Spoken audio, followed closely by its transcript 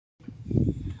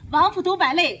王斧头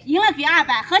摆类，赢了给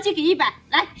200，合棋给100。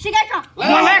来，谁敢上？我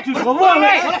来，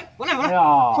我来。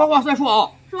说话算数啊！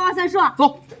说话算数。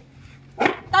走，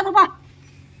大头炮，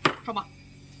上马。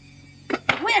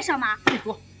我也上马。你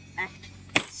走。来，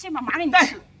先把马给你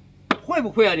吃了。会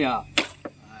不会啊你？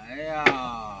哎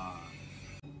呀，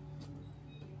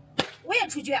我也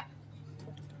出局。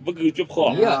不给局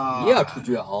炮。你也出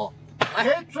局啊？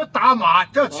开局打马，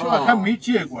这棋我还没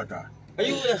见过这。还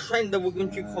有人甩你的5根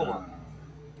局炮吗？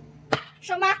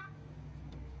上马。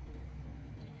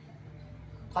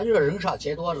他就是人傻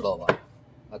钱多，知道吧？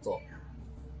啊，走，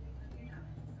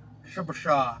是不是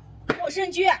啊？我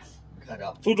胜局。看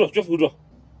着，扶住，局扶住。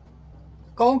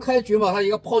刚开局嘛，他一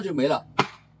个炮就没了。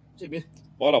这边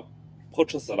完了，炮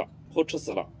吃死了，炮吃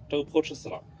死了，这个炮吃死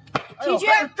了。平局。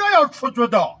这样出局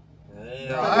的。哎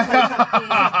呀，哎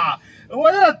呀，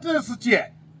我也真是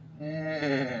贱。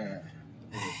哎。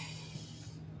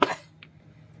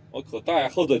我靠，大爷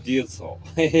后头第一次哦，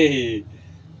嘿嘿。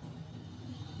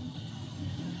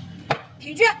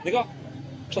平局。那个，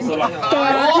吃死了。打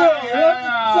掉，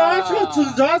咱这正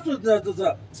常孙子这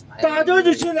是，打掉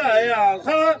就行了。哎呀，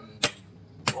他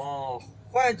哦，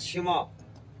换棋嘛。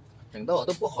整的我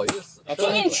都不好意思。啊，都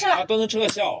能吃个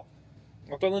笑，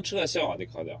啊，都能吃个笑，你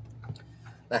看着。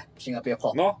来，拼个鞭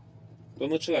炮。喏，都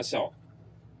能吃个笑。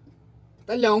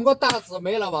那2个大子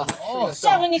没了吧？哦，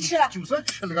笑给你吃了。就是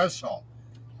吃了个笑。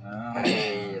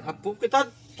哎，他不会，他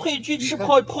退局吃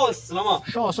炮死了嘛？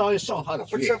上他的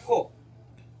不吃炮。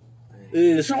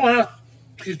是往上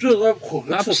推最多炮，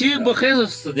那皮不还是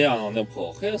死的样子？那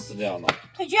炮还是死的样子。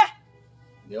退局。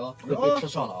行，会吃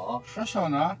上了啊！吃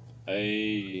上呢？哎，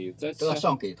这个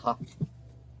上给他。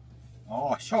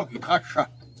哦，笑给他吃。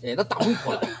哎，那打中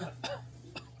炮了。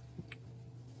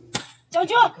将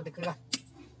军。看。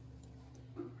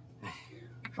哎，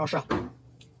上市。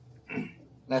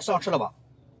来上市了吧？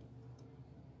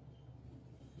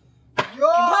哟，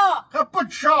还不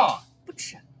吃啊？不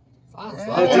吃。啥？这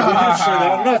个就吃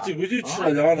了，那这个就吃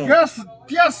了呢。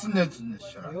别死那真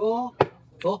是。哎呦，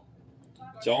走。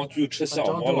将军吃香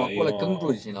将馍了，过来跟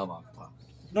住就行了嘛。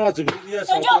那这个也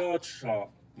少不要吃啊。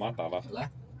马打了。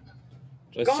来。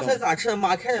刚才咋吃的？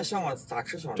马看着香啊，咋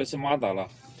吃香？这些马打了。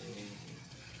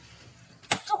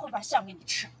这回把象给你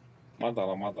吃。马打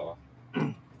了。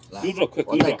来，留着，快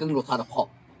我再跟住他的炮。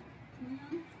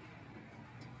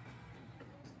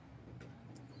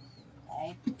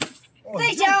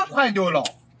再将换掉了。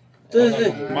对，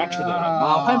马吃掉了。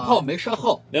马换炮没射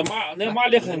好。那马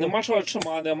厉害，那马上吃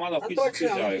马，那马的回多吃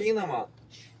家2兵的嘛。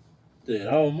对，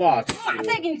然后马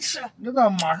再给你吃了。那个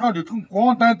马上就成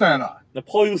光蛋蛋了。那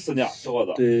炮又死呢，小伙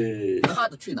子。对。他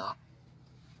的去哪？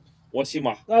我姓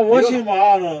马。那我姓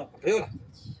马呢？不用了。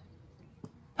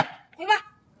回吧。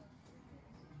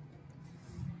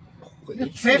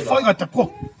再放一个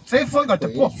炮，再放一个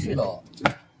炮。去了，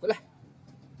回来。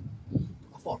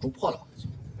放出炮了。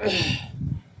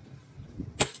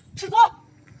吃左。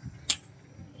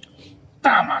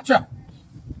大马去。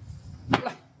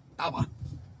来，打马。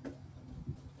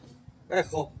哎，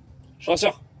好。上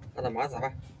象。他的马咋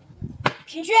办？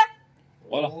平局。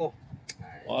完了。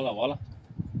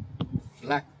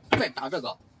来，再打这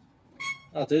个。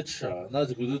那得吃，那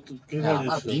这个都跟上去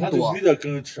吃，那就没得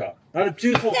跟吃，那是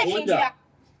平头活的。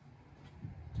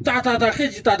打，还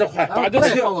是打得快，打掉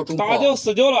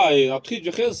死掉了，哎，那退局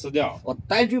还是死掉。我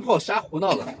单军炮瞎胡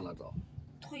闹了，看了都。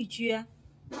退局。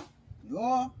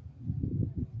哟。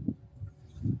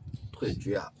退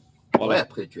局啊！我也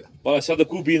退局。完了，现在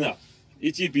狗兵呢，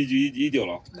一进兵就一掉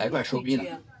了。来块收兵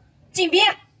呢。进兵。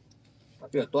他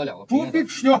别多2个兵。主兵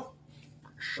吃掉。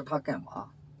吃他干嘛？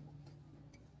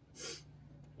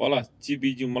完了，进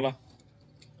兵就没了。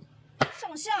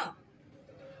上象。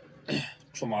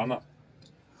出马呢。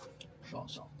上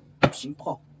平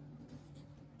炮。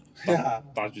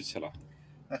大局去了。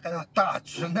还要大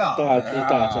局呢。大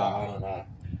局。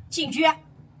进局。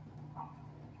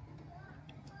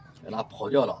那跑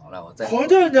掉了，来我再。跑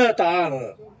掉你再打呢？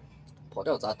跑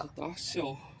掉咋打？大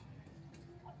笑。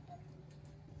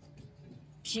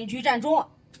平局占中。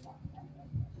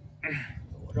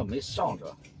我这没上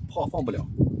着，炮放不了。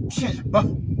骗什么？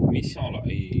没响了，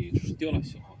哎，输掉了，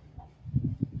幸好。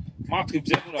马腿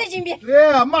憋住了。再进兵。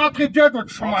对，马腿憋住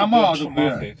吃马嘛，吃马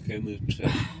还能吃。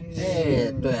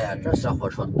哎，对，这小伙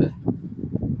说的对。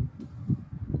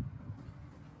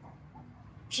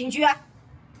平局。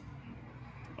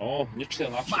哦，你吃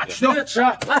哪马吃吃吃，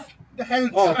来，你还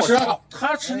哦吃，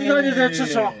他吃你看你再吃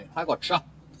上，还给我吃。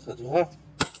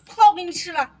炮给你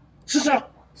吃了。吃上。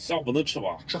象不能吃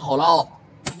吧？吃好了啊，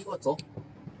你给我走。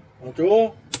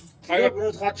走。他一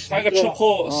个吃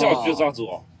炮下局咋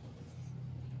走？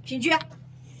平局。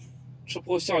吃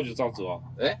破下局咋走啊？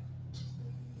哎，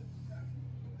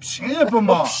平也不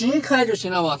嘛，平开就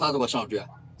行了嘛，咋这个上局？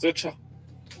再吃，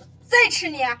再吃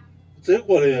你，再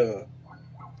过来呀！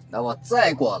那我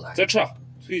再过来。再吃，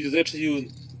退局再吃就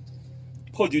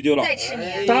泡9-9了。再吃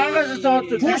你，大概是上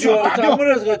就咱们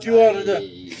这个9万了的，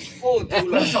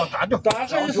很少打掉，大概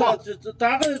是上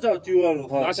9万了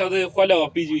那哈。现在换2个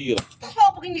背9-1了。泡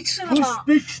不给你吃了吗？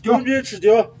被吃掉，别吃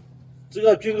掉，这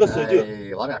个兵个手掉。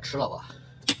哎，往点吃了吧。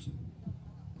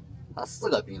他4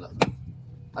个兵了，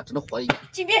他只能活一个，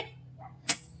进兵，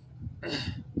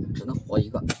只能活一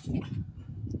个。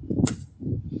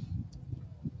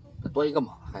多一个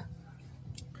马还。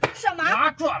上马，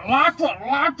拉转，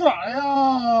哎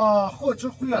呀，好吃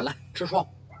会啊！来吃双。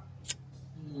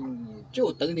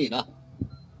就等你呢。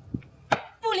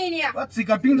不理你，把这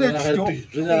个兵再吃掉，你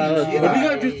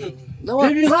看就是那我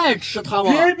再吃它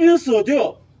嘛，别兵手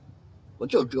掉，我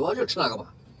就主要就吃那个嘛。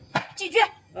进局，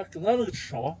那跟他那个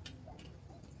吃啥？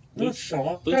那个吃啥？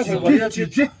都待会行我要去。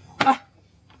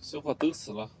小伙都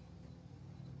死了。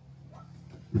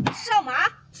上马，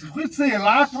这回这一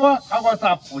拉住，他管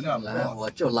咋扑呢？来，我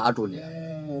就拉住你。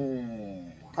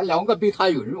哎，他2个兵他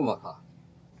有用吗？他。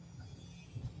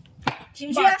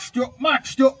平局，马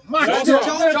吃掉，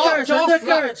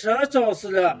找死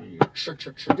了！吃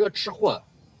这吃货。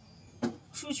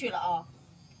出去了啊！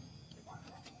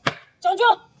将军，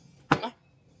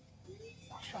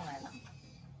上来了，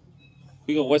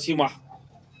回个窝骑马，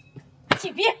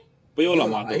进兵，不要了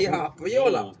马都。哎呀，不要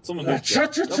了，这么牛逼。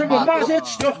吃吧，马先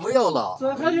吃掉。不要了。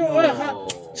这还有还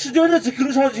吃掉那只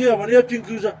跟上去，把那些兵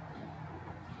跟上。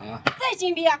啊！再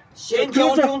进兵，先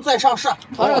将军再上士。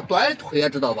他这短腿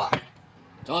知道吧？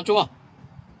将军，我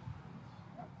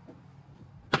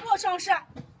上士，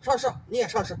上士，你也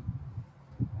上士。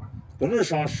不能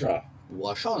上士，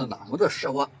我上的哪么的士？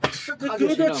我吃你它就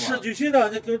跟着吃行了嘛。就行了，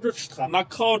你跟着吃它。那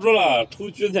靠住了，抽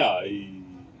局呢？哎，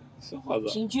小伙子，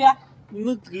平局，你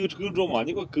能勾住吗？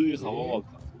你给我勾一下吧，我靠！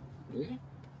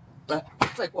来，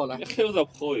再过来你。还要再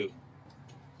跑一个？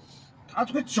他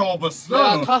这个脚不死对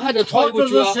啊，了，他还得超一步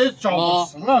局啊。谁脚不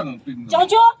死了？能对将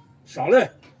军，上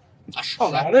来，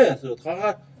上来。是他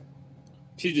还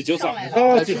皮局就上。他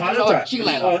往地下转进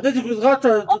来了。那就是他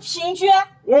转我平局，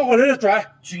往回来转，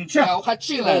进去，我还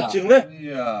进来了。进来。哎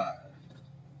呀，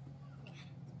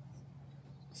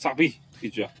撒背推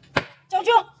局。将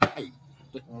军，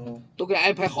对，都给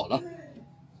安排好了。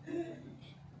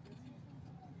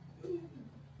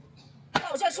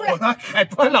倒下出来我，那开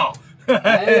断了。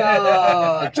哎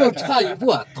呀，就差一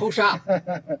步偷杀。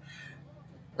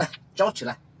来，交起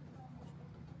来。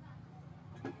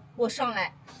我上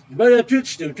来，你把那兵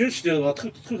吃掉，往头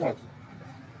上。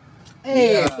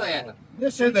哎，对。那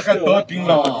现在还当兵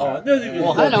了，啊，那就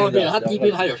我还2个兵，他低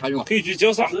兵他有啥用？推局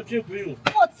交啥？这兵不用。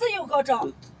我自有高招，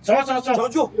上，将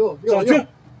军，将军，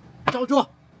将军，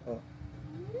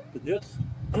不牛。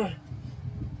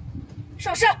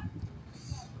上士，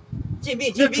进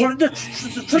兵这出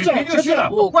招就行了，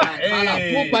不管他哎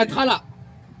了，不管他了。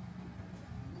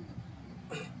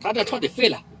他这彻底废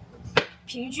了。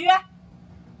平局，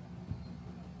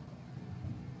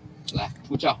来，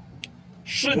出将。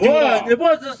是丢了，你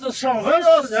把这是上回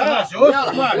死呢。不要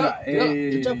了，不要了，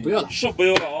真不要了。是不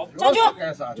要了啊！将军，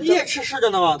你也吃柿子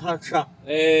呢吗？他吃。哎，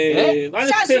那你快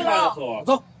下的好啊！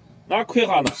走，那快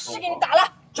下呢？是给你打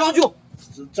了，将军，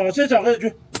先讲一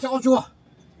句，将军，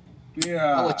对呀，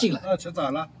让我进来。那吃咋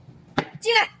了？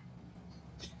进来，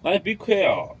那你别快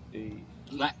啊！哎，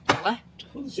来，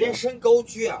先升高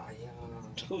居啊！哎呀，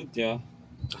臭爹！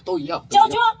都一样。将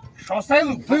军上3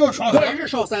路，不要上3。还是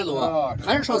上3路啊，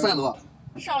还是上3路。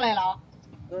上来了啊，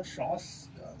那上死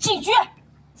的。进局，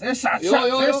再下去，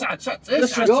有再下去，再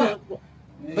下去。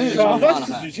上个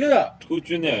死就行了，抽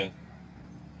局呢？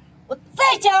我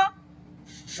再加，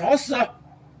上死，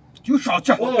就上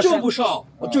去，我就不上，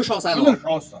我就上3不能路。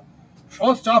上死，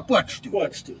上死这不吃掉。我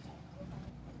吃掉。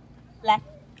来，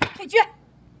退局，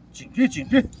进兵，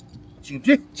进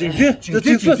兵，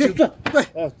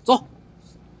对，走。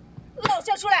落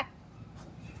下出来，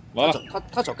来，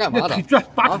他想干嘛的退？局，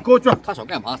把这高局。他想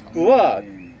干嘛？不啊，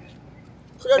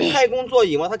他这太公座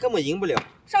椅嘛，他根本赢不了。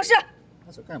上士，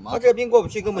他想干嘛？他这兵过不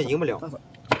去，根本赢不了。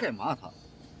他干嘛？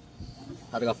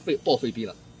他这个报废兵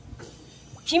了。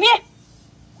平兵，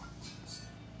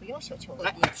不要小瞧我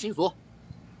来，平卒。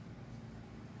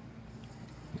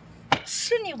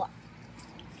吃你我，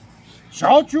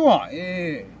将军啊，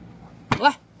哎，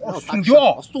来，送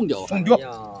掉，送掉，送掉，哎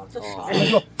呀，这啥？送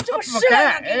掉，这不是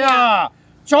干，哎呀，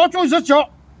将军是将，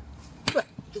对，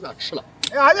就这样吃了。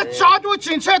哎呀，那将军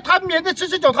进去，他免得吃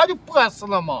吃脚，他就不死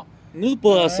了嘛。你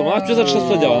不什么角色吃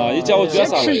塑胶呢？你叫我角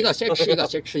色先吃一个，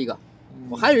先吃一个。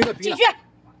我还有一个兵呢进去，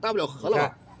大不了和了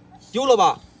吧。丢了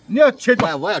吧？你要切掉。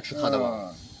哎，我也吃他的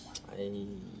吧。哎，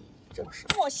真是。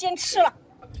我先吃了。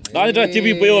那你这金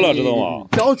币不要了，知道吗？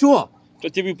将军，这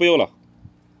金币不要了。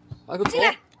哎，给我走，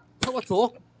快给我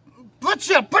走。不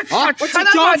吃，不吃，吃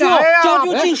将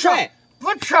军进帅，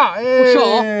不吃，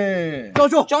将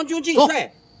军，将军进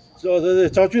帅。对，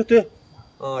将军对。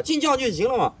进将军赢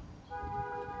了嘛？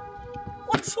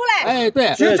我出来。哎，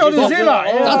对，进将军赢了，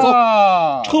咱走。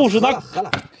臭是那喝了。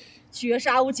绝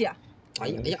杀无解。哎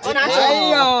呀，我拿走。哎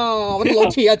呀，我的老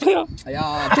天爷，哎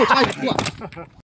呀，就差一步。